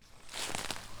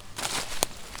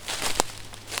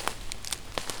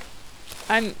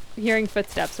I'm hearing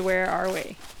footsteps. Where are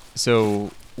we?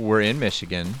 So we're in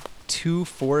Michigan. 2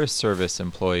 Forest Service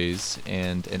employees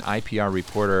and an IPR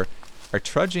reporter are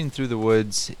trudging through the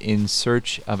woods in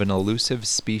search of an elusive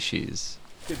species.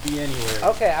 Could be anywhere.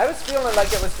 Okay, I was feeling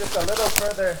like it was just a little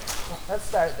further. Let's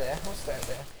start there. We'll start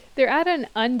there. They're at an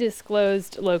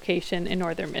undisclosed location in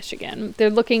northern Michigan. They're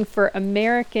looking for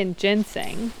American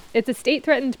ginseng. It's a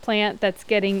state-threatened plant that's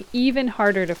getting even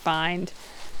harder to find.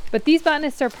 But these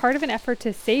botanists are part of an effort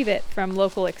to save it from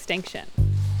local extinction.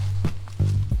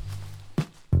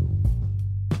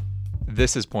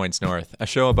 This is Points North, a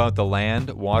show about the land,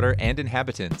 water, and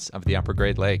inhabitants of the Upper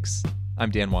Great Lakes.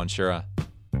 I'm Dan Wanshura.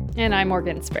 And I'm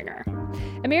Morgan Springer.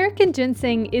 American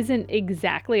ginseng isn't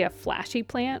exactly a flashy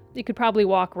plant. You could probably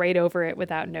walk right over it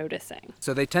without noticing.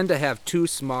 So they tend to have 2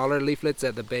 smaller leaflets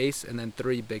at the base and then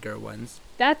 3 bigger ones.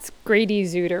 That's Grady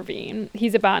Zuderveen.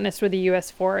 He's a botanist with the U.S.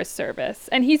 Forest Service,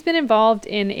 and he's been involved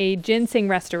in a ginseng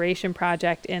restoration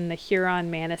project in the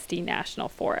Huron-Manistee National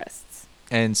Forests.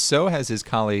 And so has his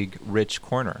colleague, Rich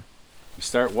Corner. We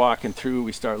start walking through,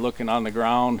 we start looking on the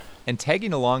ground. And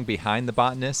tagging along behind the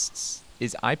botanists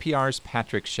is IPR's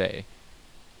Patrick Shea.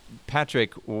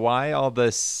 Patrick, why all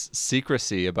this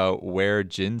secrecy about where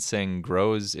ginseng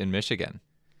grows in Michigan?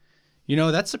 You know,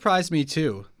 that surprised me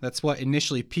too. That's what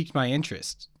initially piqued my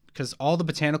interest, because all the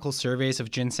botanical surveys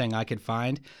of ginseng I could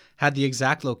find had the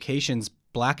exact locations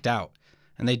blacked out,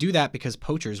 and they do that because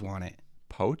poachers want it.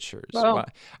 Poachers? Well,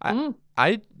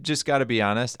 I just got to be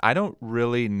honest, I don't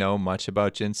really know much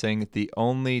about ginseng. The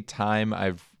only time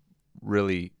I've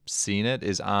really seen it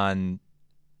is on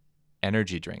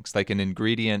energy drinks, like an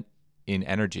ingredient in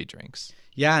energy drinks.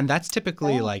 Yeah, and that's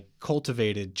typically like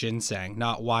cultivated ginseng,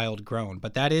 not wild grown,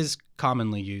 but that is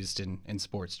commonly used in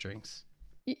sports drinks.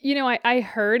 You know, I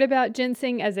heard about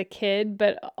ginseng as a kid,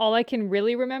 but all I can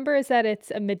really remember is that it's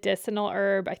a medicinal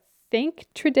herb, I think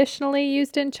traditionally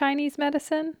used in Chinese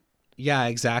medicine. Yeah,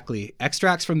 exactly.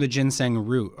 Extracts from the ginseng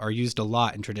root are used a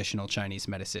lot in traditional Chinese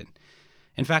medicine.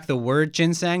 In fact, the word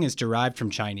ginseng is derived from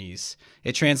Chinese.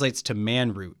 It translates to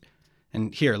man root.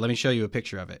 And here, let me show you a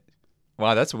picture of it.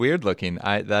 Wow, that's weird looking.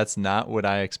 That's not what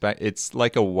I expect. It's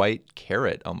like a white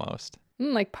carrot almost.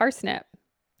 Like parsnip.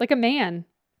 Like a man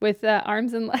with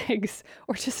arms and legs,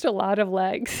 or just a lot of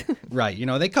legs. Right. You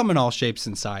know, they come in all shapes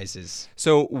and sizes.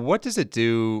 So what does it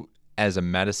do as a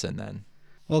medicine then?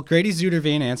 Well, Grady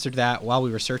Zuderveen answered that while we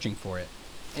were searching for it.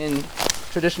 In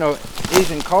traditional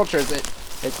Asian cultures,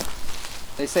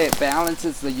 they say it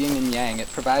balances the yin and yang.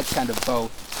 It provides kind of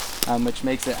both, which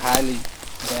makes it highly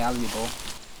valuable.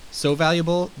 So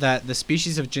valuable that the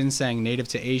species of ginseng native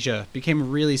to Asia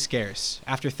became really scarce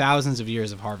after thousands of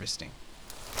years of harvesting.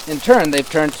 In turn, they've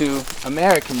turned to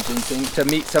American ginseng to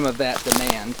meet some of that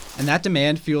demand. And that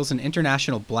demand fuels an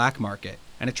international black market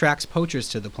and attracts poachers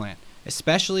to the plant,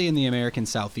 especially in the American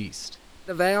Southeast.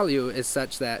 The value is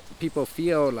such that people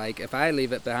feel like if I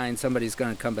leave it behind, somebody's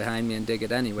going to come behind me and dig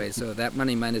it anyway, so that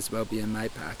money might as well be in my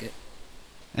pocket.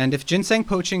 And if ginseng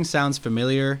poaching sounds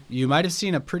familiar, you might have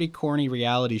seen a pretty corny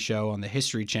reality show on the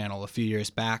History Channel a few years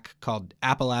back called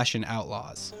Appalachian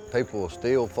Outlaws. People will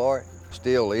steal for it,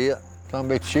 steal it, some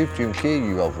bitch shoot you and kill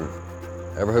you over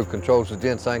it. Ever who controls the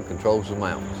ginseng controls the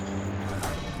mountains.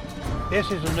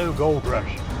 This is a new gold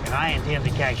rush, and I intend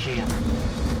to cash in.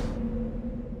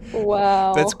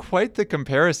 Wow. That's quite the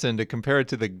comparison to compare it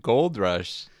to the gold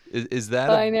rush. Is that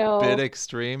a bit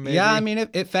extreme, maybe? Yeah, I mean,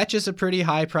 it fetches a pretty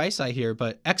high price, I hear,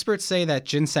 but experts say that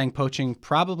ginseng poaching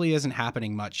probably isn't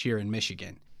happening much here in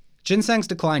Michigan. Ginseng's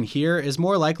decline here is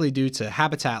more likely due to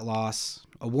habitat loss,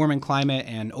 a warming climate,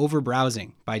 and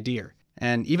overbrowsing by deer.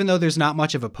 And even though there's not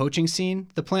much of a poaching scene,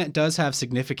 the plant does have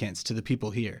significance to the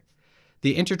people here.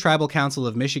 The Intertribal Council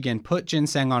of Michigan put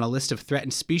ginseng on a list of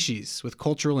threatened species with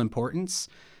cultural importance,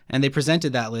 and they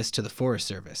presented that list to the Forest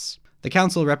Service. The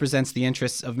council represents the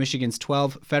interests of Michigan's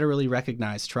 12 federally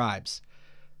recognized tribes.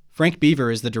 Frank Beaver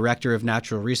is the director of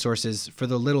natural resources for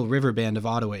the Little River Band of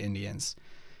Ottawa Indians.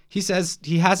 He says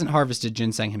he hasn't harvested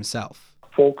ginseng himself.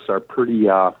 Folks are pretty,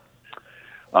 I'll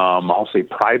say,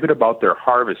 private about their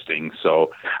harvesting. So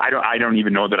I don't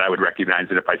even know that I would recognize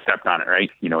it if I stepped on it,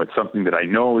 right? You know, it's something that I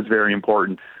know is very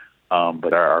important,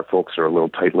 but our folks are a little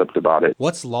tight-lipped about it.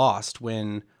 What's lost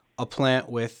when a plant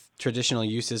with traditional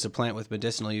uses, a plant with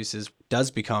medicinal uses,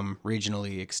 does become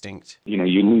regionally extinct? You know,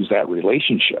 you lose that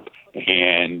relationship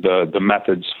and the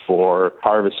methods for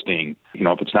harvesting. You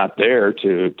know, if it's not there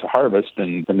to harvest,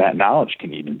 then that knowledge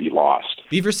can even be lost.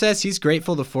 Beaver says he's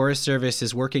grateful the Forest Service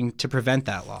is working to prevent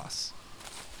that loss.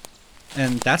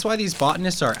 And that's why these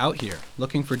botanists are out here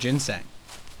looking for ginseng.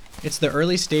 It's the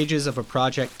early stages of a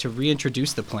project to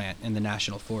reintroduce the plant in the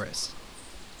national forest.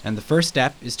 And the first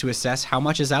step is to assess how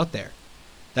much is out there.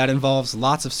 That involves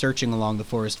lots of searching along the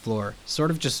forest floor,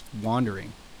 sort of just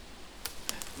wandering.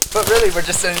 But really, we're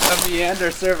just in a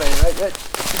meander survey, right, Rich?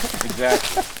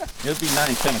 Exactly. It'll be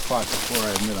 9, 10 o'clock before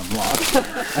I admit I'm lost.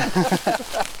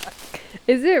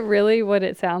 Is it really what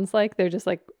it sounds like? They're just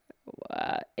like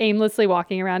aimlessly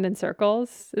walking around in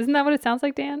circles. Isn't that what it sounds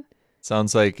like, Dan?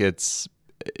 Sounds like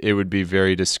it would be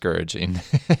very discouraging.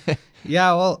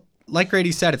 Yeah, well, like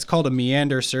Grady said, it's called a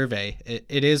meander survey.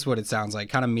 It is what it sounds like,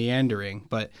 kind of meandering,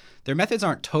 but their methods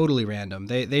aren't totally random.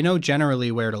 They know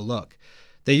generally where to look.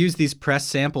 They use these pressed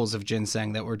samples of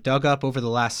ginseng that were dug up over the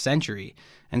last century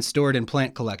and stored in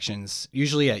plant collections,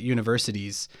 usually at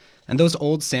universities. And those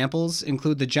old samples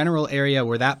include the general area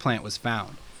where that plant was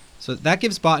found. So that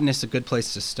gives botanists a good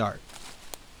place to start.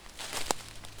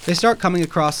 They start coming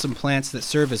across some plants that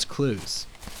serve as clues.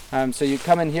 So you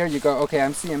come in here, you go, okay,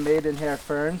 I'm seeing maidenhair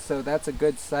fern, so that's a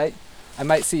good site. I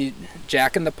might see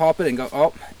Jack in the pulpit and go,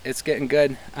 oh, it's getting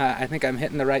good. I think I'm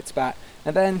hitting the right spot.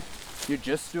 And then you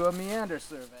just do a meander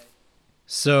survey.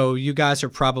 So you guys are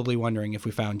probably wondering if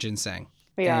we found ginseng.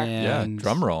 We are. Yeah,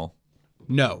 drum roll.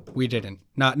 No, we didn't.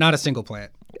 Not a single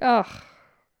plant. Ugh.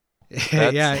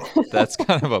 Yeah. That's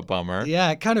kind of a bummer.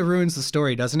 Yeah, it kind of ruins the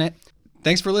story, doesn't it?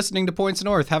 Thanks for listening to Points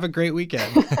North. Have a great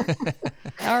weekend.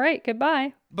 All right,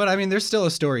 goodbye. But I mean, there's still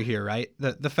a story here, right?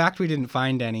 The fact we didn't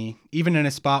find any, even in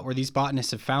a spot where these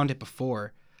botanists have found it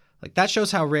before, like that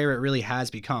shows how rare it really has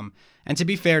become. And to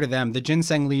be fair to them, the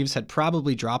ginseng leaves had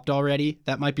probably dropped already.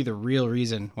 That might be the real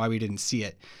reason why we didn't see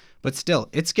it. But still,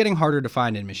 it's getting harder to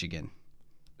find in Michigan.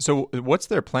 So what's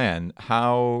their plan?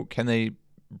 How can they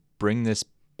bring this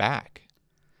back?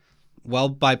 Well,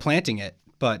 by planting it.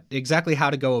 But exactly how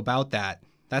to go about that,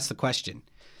 that's the question.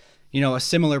 You know, a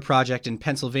similar project in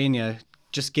Pennsylvania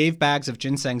just gave bags of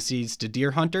ginseng seeds to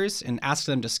deer hunters and asked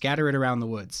them to scatter it around the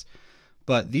woods.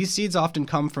 But these seeds often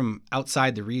come from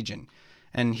outside the region.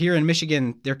 And here in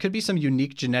Michigan, there could be some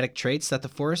unique genetic traits that the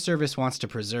Forest Service wants to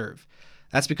preserve.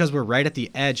 That's because we're right at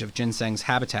the edge of ginseng's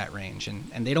habitat range,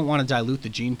 and they don't want to dilute the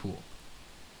gene pool.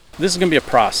 This is going to be a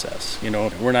process. You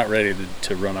know, we're not ready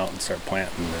to run out and start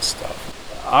planting this stuff.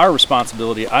 Our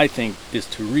responsibility, I think, is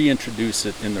to reintroduce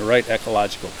it in the right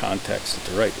ecological context, at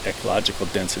the right ecological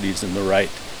densities, and the right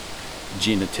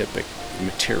genotypic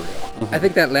material. I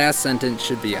think that last sentence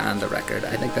should be on the record.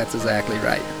 I think that's exactly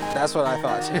right. That's what I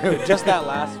thought too. Just that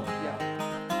last one.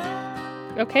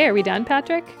 Yeah. Okay, are we done,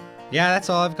 Patrick? Yeah, that's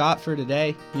all I've got for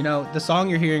today. You know, the song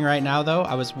you're hearing right now, though,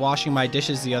 I was washing my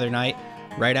dishes the other night,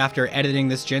 right after editing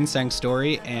this ginseng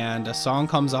story, and a song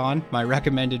comes on my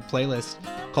recommended playlist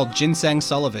called Ginseng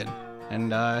Sullivan.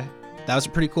 And that was a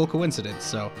pretty cool coincidence,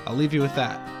 so I'll leave you with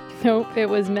that. Nope, it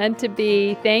was meant to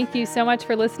be. Thank you so much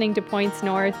for listening to Points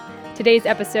North. Today's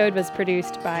episode was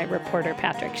produced by reporter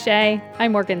Patrick Shea.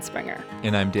 I'm Morgan Springer.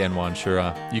 And I'm Dan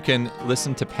Wanshura. You can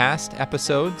listen to past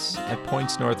episodes at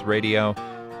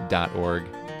pointsnorthradio.org.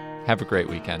 Have a great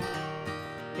weekend.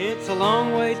 It's a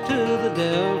long way to the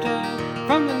Delta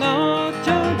from the North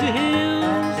Georgia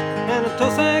hills, and a tow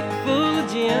sack full of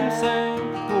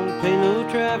ginseng won't pay no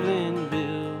traveling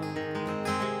bill.